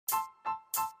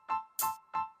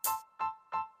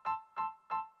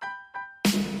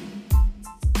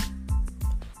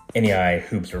NEI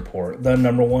Hoops Report, the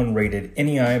number one rated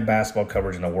NEI basketball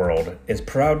coverage in the world, is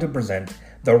proud to present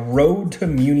the Road to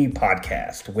Muni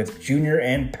podcast with Junior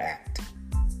and Pat.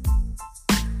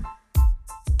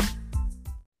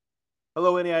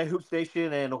 Hello, NEI Hoops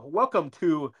Nation, and welcome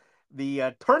to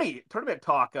the tournament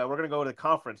talk. We're going to go to the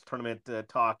conference tournament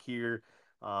talk here.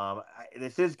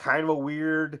 This is kind of a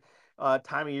weird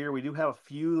time of year. We do have a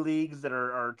few leagues that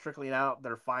are trickling out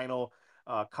their final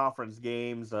conference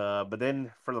games, but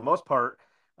then for the most part,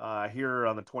 here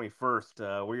on the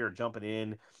 21st, we are jumping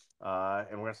in,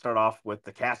 and we're going to start off with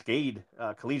the Cascade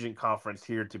Collegiate Conference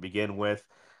here to begin with.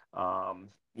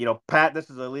 Pat, this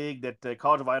is a league that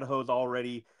College of Idaho is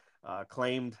already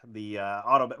claimed the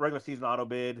regular season auto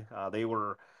bid. They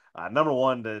were number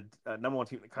one team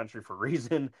in the country for a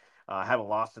reason. Haven't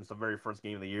lost since the very first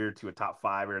game of the year to a top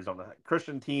 5 Arizona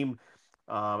Christian team.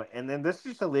 And then this is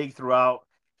just a league throughout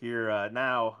here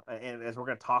now, and as we're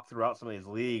going to talk throughout some of these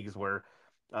leagues where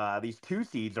these 2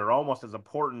 seeds are almost as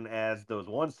important as those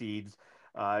 1 seeds,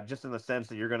 just in the sense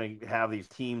that you're going to have these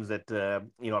teams that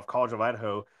if College of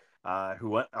Idaho, who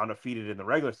went undefeated in the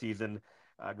regular season,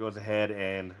 goes ahead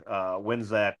and wins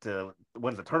the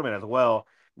tournament as well.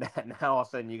 Now all of a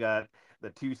sudden you got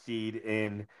the 2 seed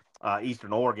in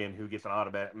Eastern Oregon who gets an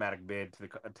automatic bid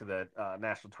to the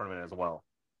national tournament as well.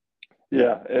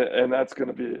 Yeah, and that's going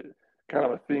to be kind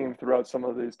of a theme throughout some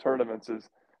of these tournaments. Is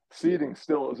seeding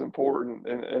still is important,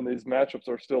 and these matchups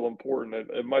are still important.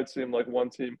 It might seem like one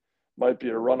team might be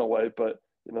a runaway, but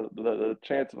the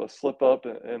chance of a slip up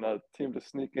and a team to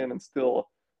sneak in and still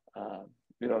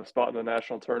spot in the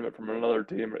national tournament from another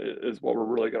team is what we're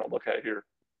really going to look at here.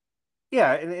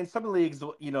 Yeah, and in some leagues,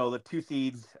 the 2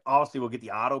 seeds obviously will get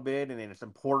the auto bid, and it's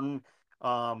important.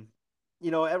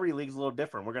 Every league's a little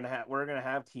different. We're gonna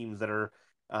have teams that are,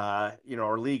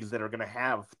 or leagues that are gonna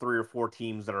have 3 or 4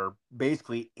 teams that are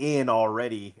basically in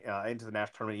already into the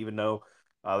national tournament, even though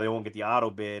they won't get the auto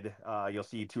bid. You'll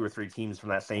see 2 or 3 teams from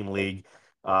that same league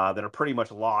that are pretty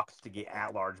much locks to get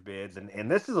at-large bids,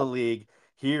 and this is a league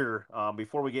here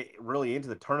before we get really into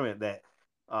the tournament that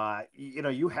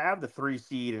you have the 3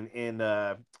 seed in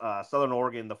Southern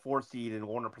Oregon, the 4 seed in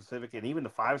Warner Pacific, and even the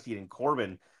 5 seed in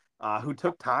Corbin, who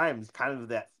took times kind of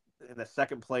that in the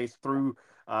second place through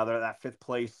that 5th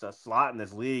place slot in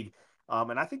this league.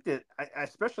 And I think that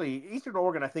especially Eastern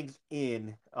Oregon, I think is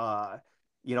in. I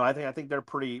think they're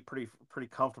pretty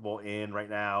comfortable in right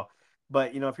now.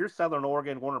 But if you're Southern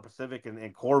Oregon, Warner Pacific,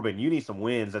 and Corbin, you need some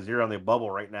wins as you're on the bubble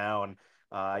right now, and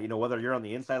whether you're on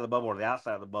the inside of the bubble or the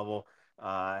outside of the bubble.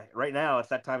 Right now, it's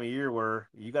that time of year where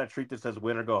you got to treat this as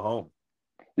win or go home.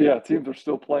 Yeah, teams are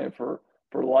still playing for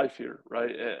life here,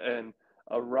 right? And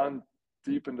a run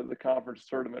deep into the conference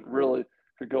tournament really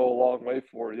could go a long way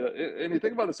for you. And you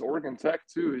think about this Oregon Tech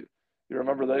too. You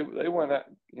remember they went at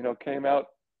came out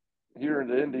here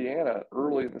into Indiana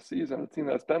early in the season, a team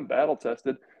that's been battle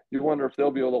tested. You wonder if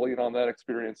they'll be able to lean on that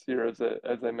experience here as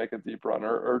they make a deep run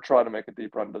or try to make a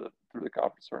deep run through the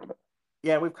conference tournament.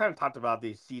 Yeah, we've kind of talked about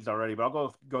these seeds already, but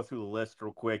I'll go through the list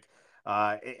real quick.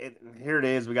 Here it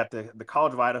is. We got the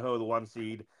College of Idaho, the 1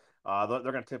 seed. They're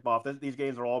going to tip off. These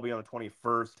games will all be on the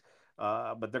 21st,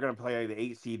 but they're going to play the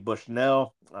 8 seed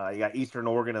Bushnell. You got Eastern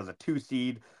Oregon as a 2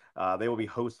 seed. They will be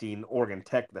hosting Oregon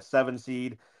Tech, the 7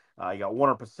 seed. You got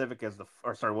Warner Pacific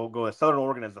we'll go with Southern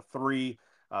Oregon as the 3,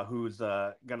 who's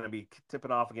going to be tipping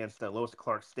off against Lewis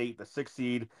Clark State, the 6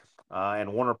 seed.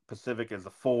 And Warner Pacific is the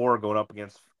 4 going up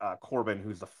against Corbin,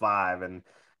 who's the 5. And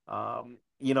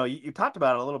you talked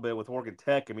about it a little bit with Oregon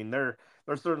Tech. I mean, they're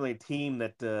certainly a team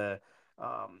that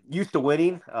used to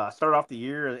winning. Started off the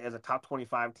year as a top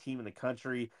 25 team in the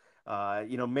country.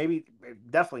 Maybe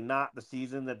definitely not the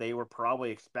season that they were probably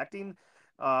expecting.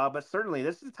 But certainly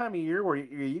this is the time of year where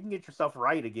you can get yourself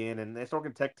right again. And this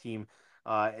Oregon Tech team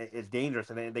is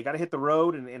dangerous, and they got to hit the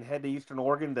road and head to Eastern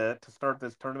Oregon to start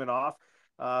this tournament off.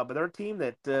 But they're a team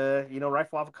that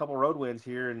rifle off a couple road wins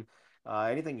here, and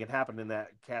anything can happen in that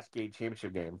Cascade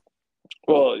championship game.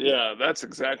 Well, yeah, that's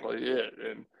exactly it,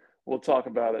 and we'll talk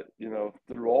about it,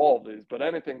 through all of these. But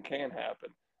anything can happen,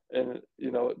 and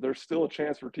there's still a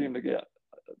chance for teams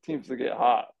to get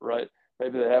hot, right?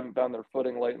 Maybe they haven't found their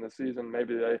footing late in the season.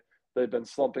 Maybe they've been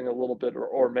slumping a little bit,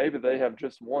 or maybe they have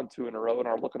just won 2 in a row and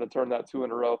are looking to turn that 2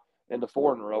 in a row into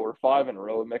 4 in a row or 5 in a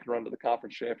row and make a run to the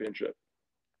conference championship.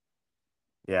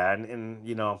 Yeah, and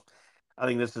I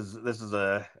think this is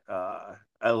a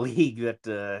league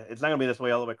that it's not going to be this way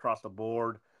all the way across the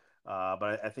board.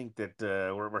 But I think that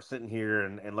we're sitting here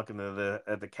and looking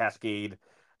at the Cascade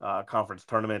conference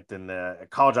tournament, and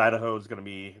College Idaho is going to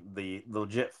be the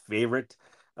legit favorite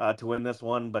to win this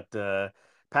one. But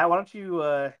Pat, why don't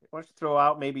you throw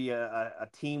out maybe a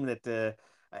team that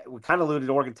we kind of alluded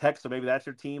to Oregon Tech, so maybe that's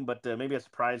your team, but maybe a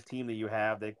surprise team that you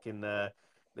have that can that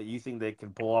you think they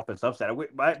can pull off this upset.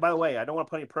 By the way, I don't want to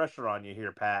put any pressure on you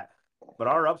here, Pat, but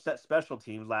our upset special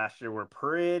teams last year were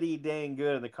pretty dang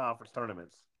good in the conference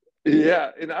tournaments. Yeah,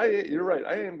 and you're right.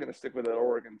 I am going to stick with that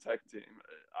Oregon Tech team.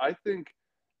 I think,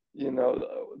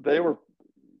 they were,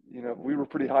 we were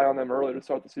pretty high on them early to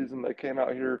start the season. They came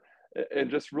out here and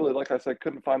just really, like I said,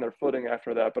 couldn't find their footing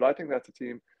after that. But I think that's a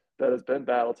team that has been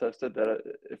battle tested. That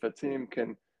if a team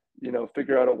can,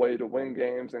 figure out a way to win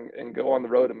games and go on the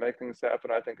road and make things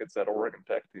happen, I think it's that Oregon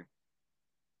Tech team.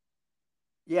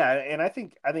 Yeah, and I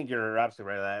think you're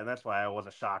absolutely right on that, and that's why I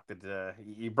wasn't shocked that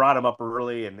you brought him up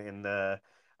early, and I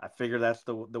figured that's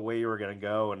the way you were going to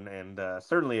go, and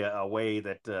certainly a way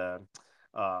that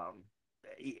um,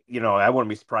 I wouldn't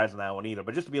be surprised in that one either.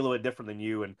 But just to be a little bit different than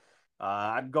you, and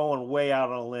I'm going way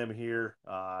out on a limb here,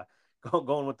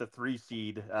 going with the 3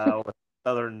 seed with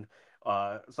Southern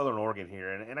Oregon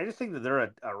here, and I just think that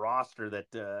they're a roster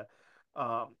that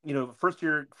first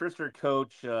year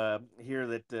coach here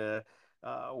that.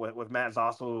 With Matt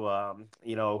Zossel,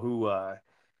 who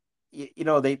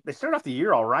they started off the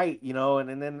year all right,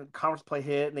 and then conference play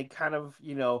hit, and they kind of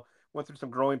went through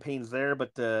some growing pains there,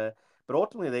 but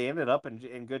ultimately they ended up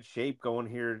in good shape going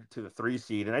here to the 3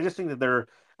 seed, and I just think that they're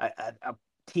a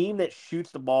team that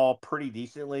shoots the ball pretty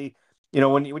decently.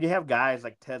 When you have guys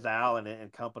like Tez Allen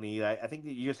and company, I think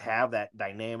that you just have that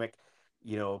dynamic,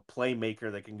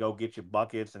 playmaker that can go get you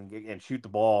buckets and shoot the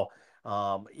ball.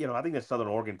 I think the Southern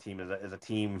Oregon team is a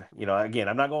team. Again,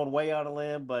 I'm not going way out of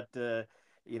limb, but from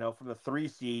the 3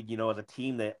 seed, as a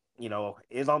team that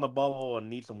is on the bubble and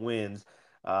needs some wins,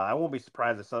 I won't be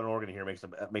surprised if Southern Oregon here makes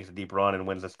a deep run and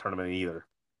wins this tournament either.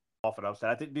 Off and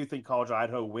upset, do think College of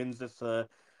Idaho wins this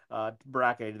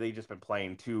bracket. They've just been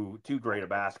playing too great a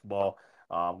basketball.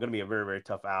 Going to be a very very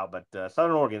tough out, but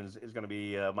Southern Oregon is going to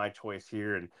be my choice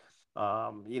here. And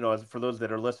as for those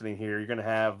that are listening here, you're going to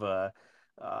have the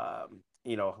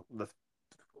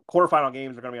quarterfinal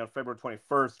games are going to be on February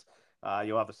 21st.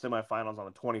 You'll have the semifinals on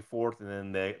the 24th, and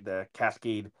then the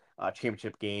Cascade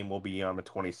championship game will be on the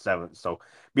 27th. So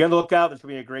be on the lookout. This will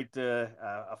be a great,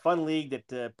 a fun league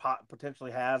that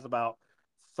potentially has about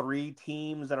 3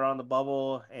 teams that are on the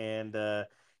bubble. And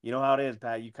you know how it is,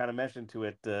 Pat. You kind of mentioned to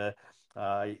it. There's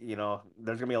going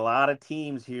to be a lot of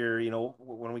teams here.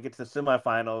 When we get to the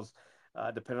semifinals,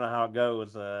 depending on how it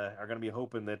goes, are going to be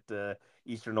hoping that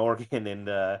Eastern Oregon and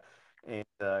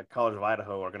College of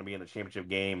Idaho are going to be in the championship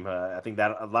game. I think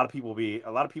that a lot of people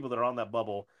that are on that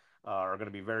bubble are going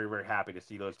to be very, very happy to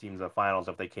see those teams in the finals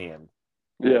if they can.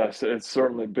 Yes, it's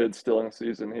certainly bid stealing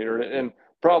season here. And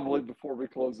probably before we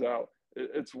close out,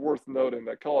 it's worth noting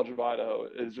that College of Idaho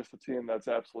is just a team that's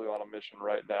absolutely on a mission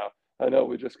right now. I know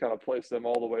we just kind of placed them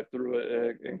all the way through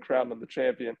it and crowned them the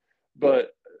champion.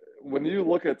 But when you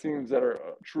look at teams that are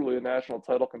truly a national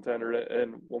title contender,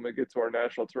 and when we get to our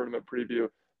national tournament preview,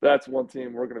 that's one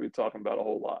team we're going to be talking about a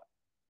whole lot.